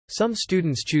Some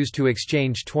students choose to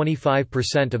exchange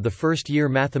 25% of the first-year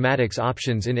mathematics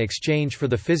options in exchange for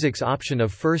the physics option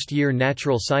of first-year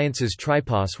natural sciences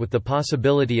Tripos with the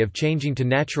possibility of changing to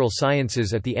natural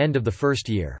sciences at the end of the first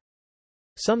year.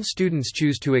 Some students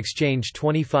choose to exchange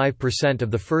 25%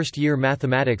 of the first-year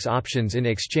mathematics options in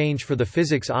exchange for the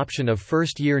physics option of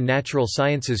first-year natural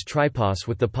sciences Tripos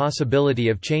with the possibility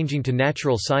of changing to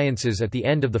natural sciences at the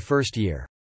end of the first year.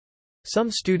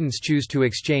 Some students choose to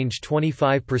exchange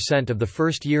 25% of the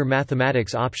first-year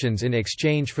mathematics options in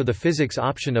exchange for the physics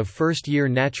option of first-year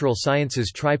natural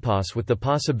sciences Tripos with the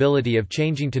possibility of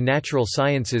changing to natural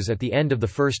sciences at the end of the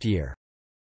first year.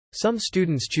 Some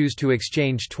students choose to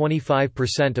exchange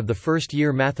 25% of the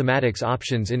first-year mathematics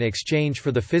options in exchange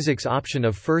for the physics option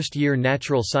of first-year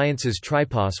natural sciences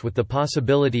Tripos with the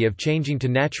possibility of changing to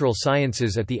natural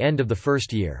sciences at the end of the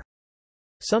first year.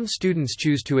 Some students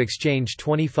choose to exchange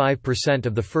 25%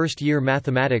 of the first-year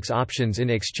mathematics options in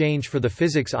exchange for the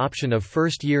physics option of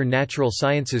first-year natural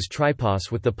sciences Tripos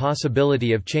with the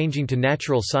possibility of changing to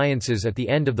natural sciences at the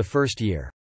end of the first year.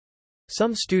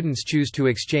 Some students choose to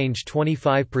exchange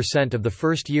 25% of the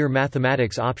first-year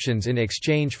mathematics options in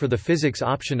exchange for the physics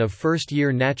option of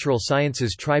first-year natural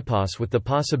sciences Tripos with the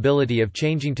possibility of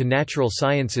changing to natural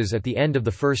sciences at the end of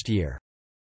the first year.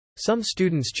 Some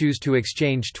students choose to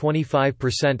exchange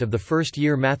 25% of the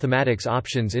first-year mathematics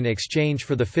options in exchange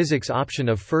for the physics option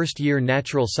of first-year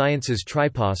natural sciences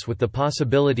Tripos with the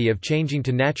possibility of changing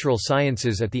to natural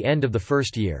sciences at the end of the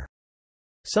first year.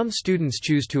 Some students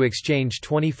choose to exchange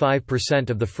 25%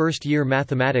 of the first-year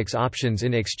mathematics options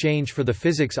in exchange for the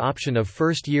physics option of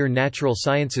first-year natural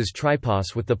sciences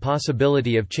Tripos with the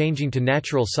possibility of changing to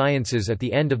natural sciences at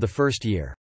the end of the first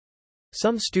year.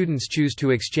 Some students choose to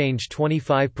exchange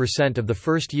 25% of the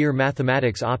first-year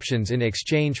mathematics options in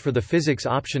exchange for the physics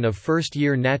option of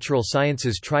first-year natural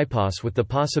sciences Tripos with the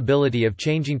possibility of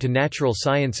changing to natural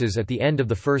sciences at the end of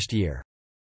the first year.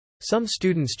 Some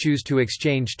students choose to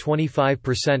exchange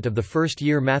 25% of the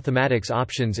first-year mathematics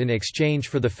options in exchange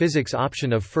for the physics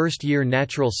option of first-year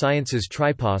natural sciences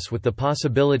Tripos with the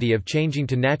possibility of changing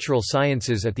to natural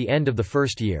sciences at the end of the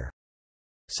first year.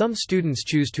 Some students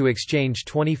choose to exchange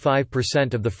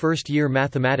 25% of the first-year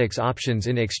mathematics options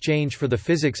in exchange for the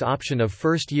physics option of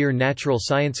first-year natural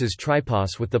sciences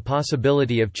Tripos with the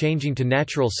possibility of changing to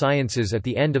natural sciences at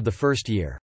the end of the first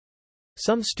year.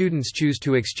 Some students choose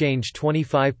to exchange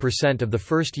 25% of the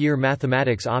first-year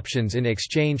mathematics options in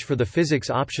exchange for the physics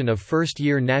option of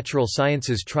first-year natural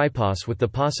sciences Tripos with the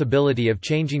possibility of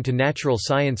changing to natural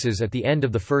sciences at the end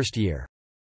of the first year.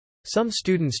 Some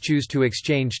students choose to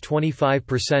exchange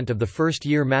 25% of the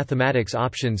first-year mathematics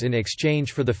options in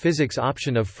exchange for the physics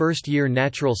option of first-year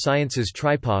natural sciences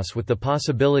Tripos with the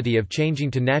possibility of changing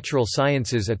to natural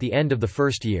sciences at the end of the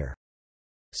first year.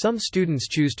 Some students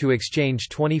choose to exchange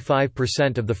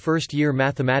 25% of the first-year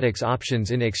mathematics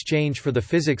options in exchange for the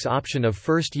physics option of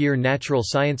first-year natural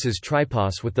sciences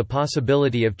Tripos with the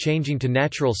possibility of changing to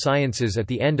natural sciences at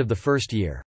the end of the first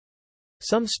year.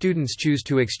 Some students choose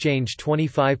to exchange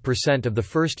 25% of the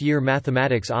first-year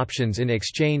mathematics options in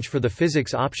exchange for the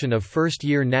physics option of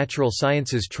first-year natural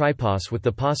sciences Tripos with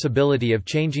the possibility of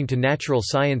changing to natural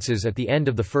sciences at the end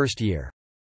of the first year.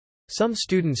 Some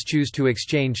students choose to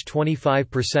exchange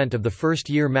 25% of the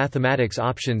first-year mathematics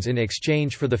options in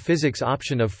exchange for the physics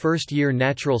option of first-year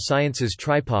natural sciences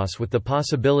Tripos with the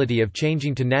possibility of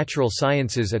changing to natural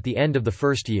sciences at the end of the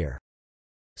first year.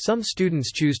 Some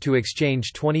students choose to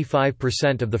exchange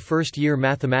 25% of the first-year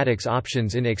mathematics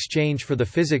options in exchange for the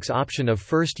physics option of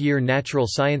first-year natural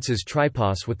sciences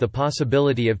Tripos with the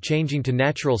possibility of changing to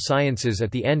natural sciences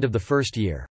at the end of the first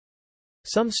year.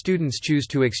 Some students choose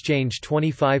to exchange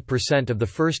 25% of the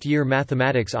first-year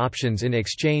mathematics options in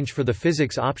exchange for the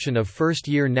physics option of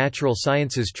first-year natural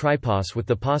sciences Tripos with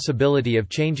the possibility of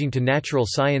changing to natural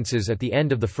sciences at the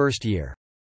end of the first year.